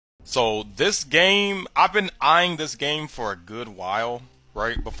So this game, I've been eyeing this game for a good while,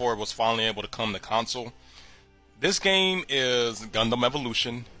 right? Before it was finally able to come to console. This game is Gundam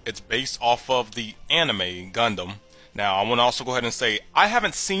Evolution. It's based off of the anime Gundam. Now, I want to also go ahead and say I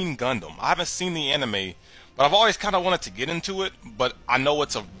haven't seen Gundam. I haven't seen the anime, but I've always kind of wanted to get into it. But I know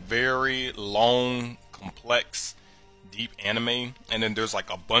it's a very long, complex, deep anime, and then there's like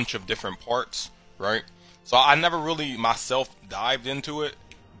a bunch of different parts, right? So I never really myself dived into it.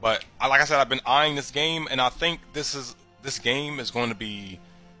 But like I said, I've been eyeing this game, and I think this game is going to be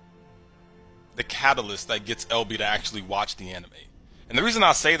the catalyst that gets LB to actually watch the anime. And the reason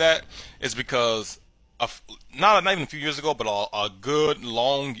I say that is because not even a few years ago, but a good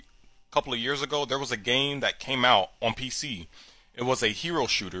long couple of years ago, there was a game that came out on PC. It was a hero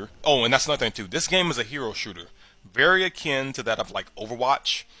shooter. Oh, and that's another thing too. This game is a hero shooter, very akin to that of like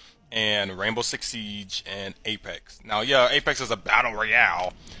Overwatch and Rainbow Six Siege and Apex. Now, yeah, Apex is a battle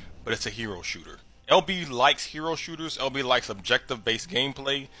royale, but it's a hero shooter. LB likes hero shooters. LB likes objective-based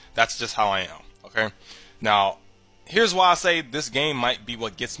gameplay. That's just how I am. Okay. Now, here's why I say this game might be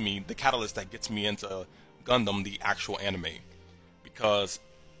what gets me, the catalyst that gets me into Gundam, the actual anime. Because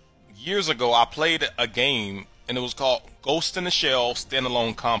years ago, I played a game, and it was called Ghost in the Shell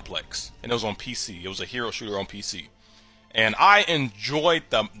Standalone Complex. And it was on PC. It was a hero shooter on PC. And I enjoyed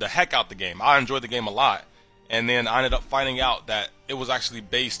the heck out the game. I enjoyed the game a lot. And then I ended up finding out that it was actually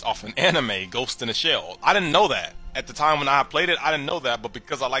based off an anime, Ghost in the Shell. I didn't know that. At the time when I played it, I didn't know that. But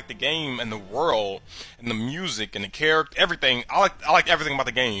because I liked the game and the world and the music and the character, everything, I liked everything about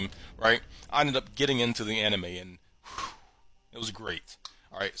the game, right? I ended up getting into the anime, and whew, it was great.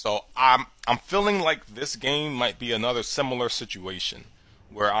 All right, so I'm feeling like this game might be another similar situation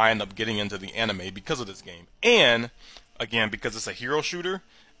where I end up getting into the anime because of this game. And again, because it's a hero shooter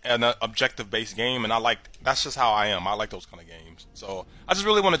and an objective-based game, and that's just how I am. I like those kind of games. So I just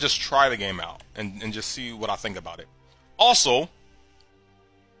really want to just try the game out and just see what I think about it. Also,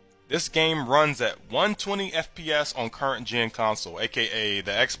 this game runs at 120 FPS on current gen console, aka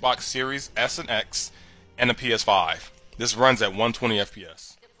the Xbox Series S and X and the PS5. This runs at 120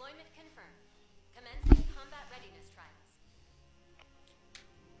 FPS. Deployment confirmed. Commencing combat readiness trials.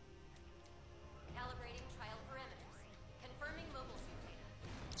 Calibrating trial parameters. Confirming mobile suit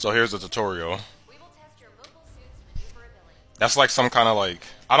data. So here's the tutorial. We will test your mobile suit's maneuverability. That's like some kind of like,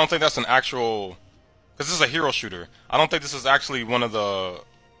 I don't think that's an actual, because this is a hero shooter. I don't think this is actually one of the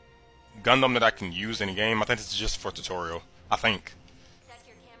Gundam that I can use in a game. I think this is just for tutorial. I think. Set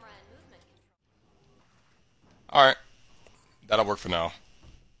your camera and movement control. Alright. That'll work for now.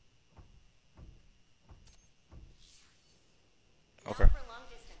 Okay. Now for long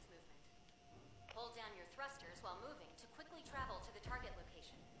distance movement. Hold down your thrusters while moving to quickly travel to the target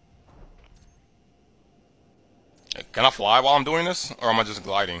location. Can I fly while I'm doing this? Or am I just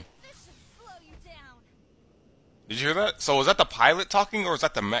gliding? This should slow you down. Did you hear that? So is that the pilot talking or is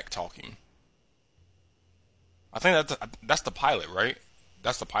that the mech talking? I think that's the pilot, right?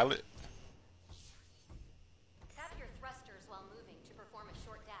 That's the pilot? Tap your thrusters while moving to perform a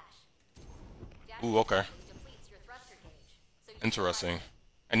short dash. Dash Ooh, okay. depletes your thruster gauge, so you Interesting.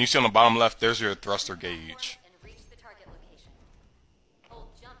 And you see on the bottom left, there's your thruster can gauge. and reach the target location. Hold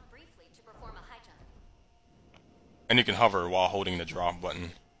jump briefly to perform a high jump. And you can hover while holding the drop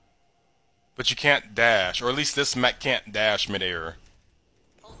button. But you can't dash, or at least this mech can't dash midair.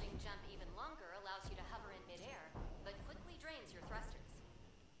 Holding jump even longer allows you to hover in midair, but quickly drains your thrusters.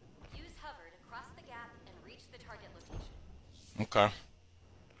 Use hover to cross the gap and reach the target location. Okay.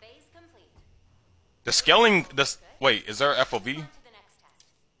 Phase complete. The scaling, this, wait, is there FOV? On to the next test.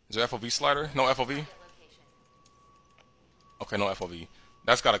 Is there FOV slider? No FOV? Target location. Okay, no FOV.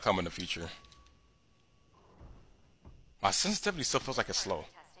 That's gotta come in the future. My sensitivity still feels like it's slow.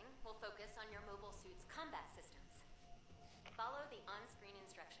 Testing will focus on your mobile suit's combat systems. Follow the on-screen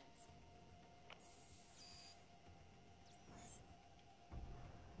instructions.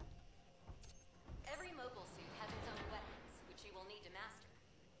 Every mobile suit has its own weapons, which you will need to master.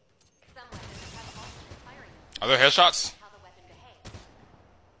 Some weapons have alternate firing modes. Are there headshots? How the weapon behaves.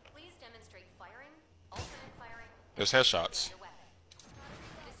 Please demonstrate firing, alternate firing, There's headshots. your weapon.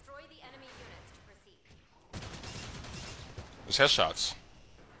 Destroy the enemy units to proceed. There's headshots.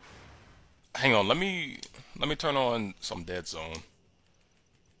 Hang on, let me turn on some dead zone.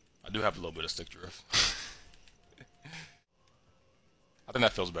 I do have a little bit of stick drift. I think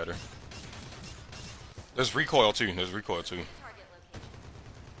that feels better. There's recoil too. There's recoil too. Target location.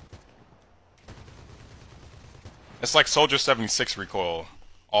 It's like Soldier 76 recoil,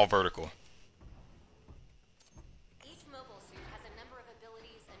 all vertical. Each mobile suit has a number of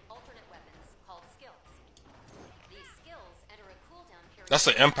abilities and alternate weapons called skills. These skills enter a cooldown period That's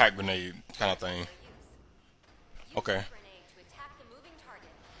an impact grenade kind of thing. Use Okay. the grenade to attack the moving target,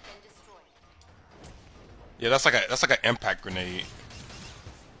 then destroy it. Yeah, that's like an impact grenade.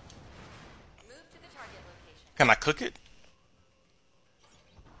 Move to the target location. Can I cook it?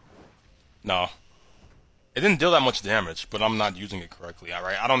 No. It didn't deal that much damage, but I'm not using it correctly. All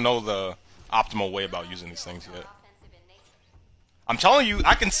right. I don't know the optimal way about using these things yet. Offensive in nature. I'm telling you,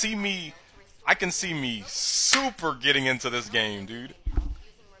 I can see me super getting into this game, dude.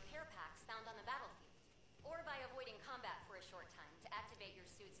 Using repair packs found on the battlefield, or by avoiding combat for a short time to activate your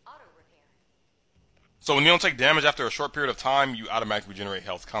suit's auto repair. So when you don't take damage after a short period of time, you automatically regenerate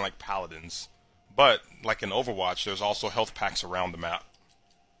health, kind of like paladins. But like in Overwatch, there's also health packs around the map.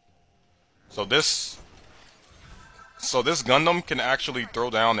 So this Gundam can actually throw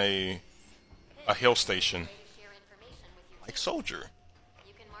down a hill station, Way to share information with your like team. Soldier.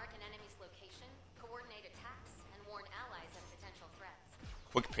 You can mark an enemy's location, coordinate attacks, and warn allies of potential threats.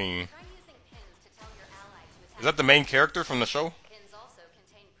 Quick ping. Try using pins to tell your ally to attack. Is that the main character from the show? Pins also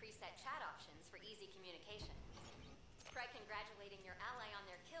contain preset chat options for easy communication. Try congratulating your ally on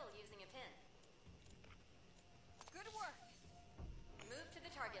their kill using a pin. Good work. Move to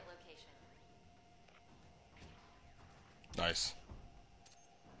the target location. Nice.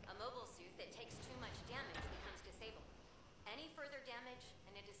 A mobile suit that takes too much damage becomes disabled. Any further damage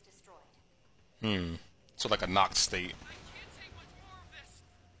and it is destroyed. So like a knocked state. A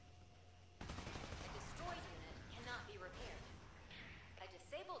destroyed unit cannot be repaired. A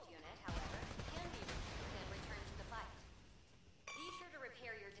disabled unit, however, can be repaired and returned to the fight. Be sure to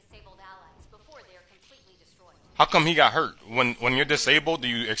repair your disabled allies before they are completely destroyed. How come he got hurt? When you're disabled, do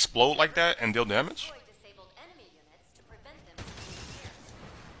you explode like that and deal damage? Destroy disabled enemy units to prevent them from being repaired.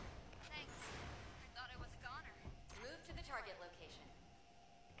 Thanks. I thought I was a goner. Move to the target location.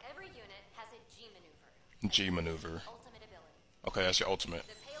 Every unit has a G maneuver. G maneuver. Ultimate ability. Okay, that's your ultimate.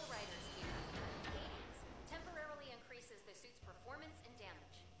 The Pale Rider's gear, Hades, temporarily increases the suit's performance and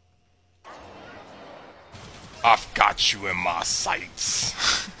damage. Activate your G maneuver. I've got you in my sights.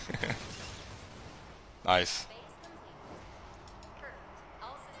 Nice. Base complete. Perfect.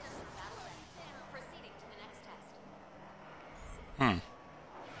 All systems are battle ready. Proceeding to the next test.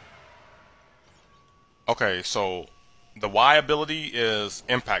 Okay, so the Y ability is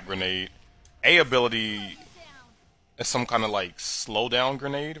impact grenade. A ability is some kind of like slowdown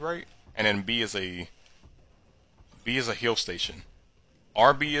grenade, right? And then B is a heal station.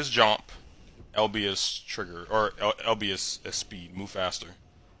 RB is jump. LB is trigger, or LB is speed, move faster.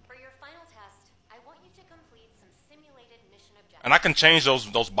 For your final test, I want you to complete some simulated mission objectives. And I can change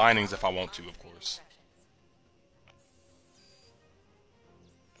those bindings if I want to, of course.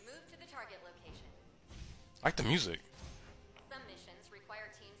 Move to the target location. I like the music. Some missions require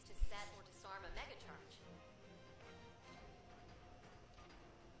teams to set or disarm a mega charge.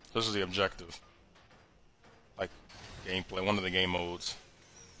 This is the objective. Like gameplay, one of the game modes.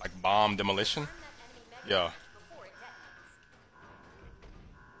 Like bomb demolition. Disarm that enemy mega Yeah. charge before it detonates.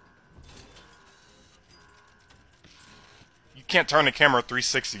 You can't turn the camera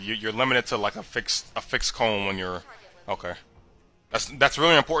 360. You're limited to like a fixed cone when you're. Okay. That's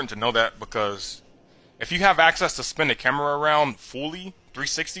really important to know that, because if you have access to spin the camera around fully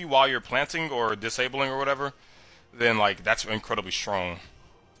 360 while you're planting or disabling or whatever, then like that's incredibly strong.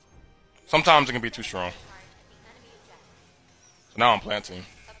 Sometimes it can be too strong. Charge at the enemy objective. So now I'm planting,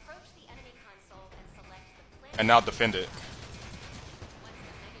 Approach the enemy console and select the plant. and now defend it. Once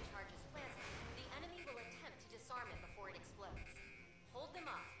the mega charge is planted, the enemy will attempt to disarm it before it explodes. Hold them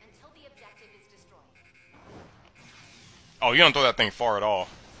off until the objective is destroyed. Oh, you don't throw that thing far at all.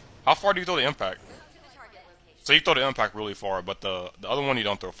 How far do you throw the impact? Move to the target location. So you throw the impact really far, but the other one you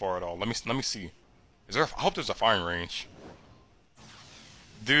don't throw far at all. Let me see. Is there? I hope there's a firing range.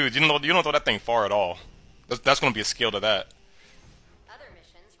 Dude, you don't throw that thing far at all. That's gonna be a skill to that. Other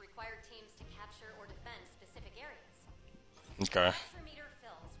missions require teams to capture or defend specific areas. Okay. Capture meter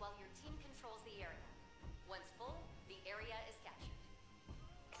fills while your team controls the area. Once full, the area is captured.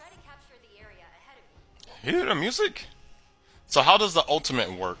 Try to capture the area ahead of you. You hear the music? So how does the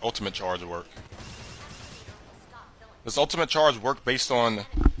ultimate work? Ultimate charge work? Capture meter will stop filling. Does ultimate charge work based on?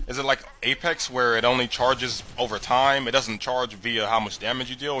 Is it like Apex where it only charges over time? It doesn't charge via how much damage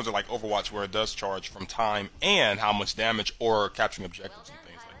you deal? Or is it like Overwatch where it does charge from time and how much damage or capturing Well objectives done, and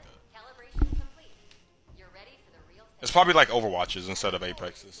things like pilot. that? Calibration complete. You're ready for the real thing. It's probably like Overwatches instead of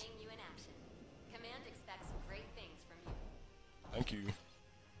Apexes. Seeing you in action. Command expects great things from you. Thank you.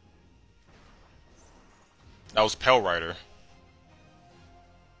 That was Pale Rider.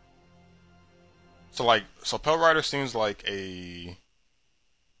 So Pale Rider seems like a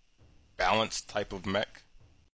balanced type of mech.